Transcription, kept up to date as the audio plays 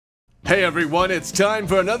Hey everyone, it's time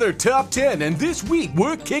for another Top 10, and this week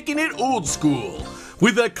we're kicking it old school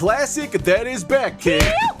with a classic that is back kick.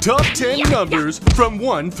 Top 10 numbers from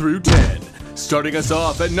 1 through 10. Starting us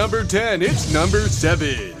off at number 10, it's number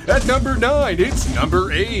 7. At number 9, it's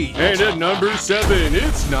number 8. And at number 7,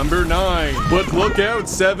 it's number 9. But look out,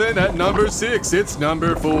 7 at number 6, it's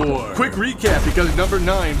number 4. Quick recap, because number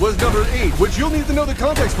 9 was number 8, which you'll need to know the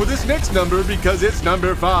context for this next number because it's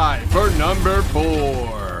number 5 for number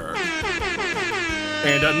 4.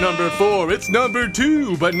 And at number 4, it's number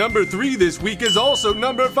 2, but number 3 this week is also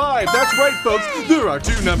number 5. That's right, folks, there are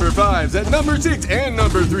 2 number 5s at number 6 and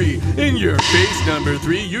number 3. In your face, number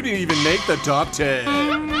 3, you didn't even make the top 10.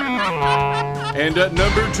 And at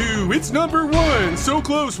number 2, it's number 1. So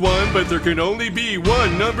close, one, but there can only be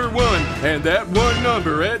one number 1. And that one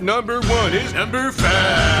number at number 1 is number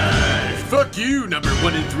 5. Fuck you, number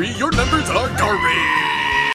 1 and 3, your numbers are garbage.